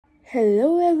Hello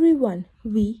everyone,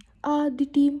 we are the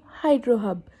team Hydro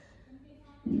Hub.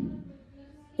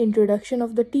 Introduction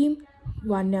of the team: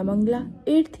 Vanya Mangla,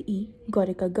 8th E,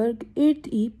 Gaurika Garg, 8th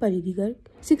E, Paridhi Garg,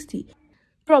 6th E.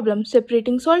 Problem: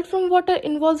 separating salt from water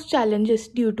involves challenges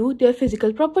due to their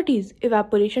physical properties.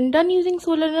 Evaporation done using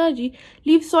solar energy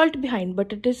leaves salt behind,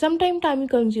 but it is sometimes time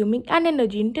consuming and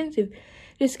energy intensive,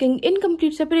 risking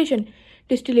incomplete separation.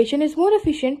 Distillation is more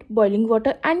efficient, boiling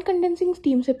water and condensing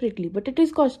steam separately, but it is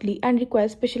costly and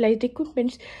requires specialized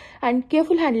equipment and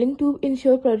careful handling to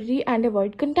ensure purity and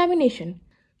avoid contamination.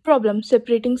 Problem: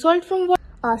 separating salt from water.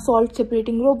 Our salt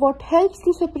separating robot helps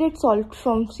to separate salt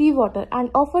from seawater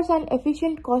and offers an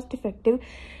efficient, cost-effective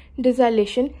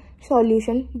desalination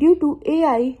solution due to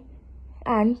AI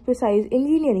and precise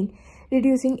engineering,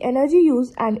 reducing energy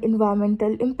use and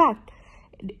environmental impact.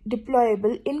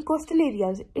 Deployable in coastal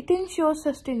areas, it ensures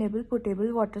sustainable potable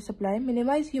water supply,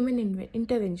 minimizes human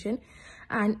intervention,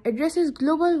 and addresses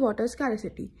global water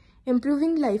scarcity,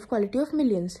 improving life quality of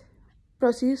millions.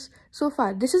 Process so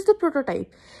far. This is the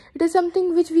prototype. It is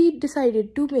something which we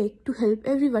decided to make to help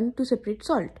everyone to separate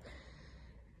salt.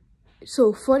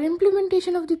 So for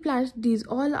implementation of the plans, these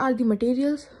all are the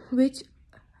materials which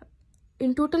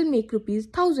in total make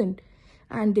 ₹1,000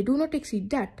 and they do not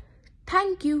exceed that.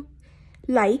 Thank you.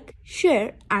 Like,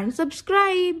 share and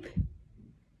subscribe.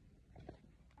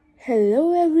 Hello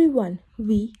everyone,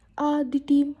 we are the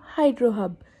team Hydro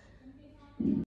Hub.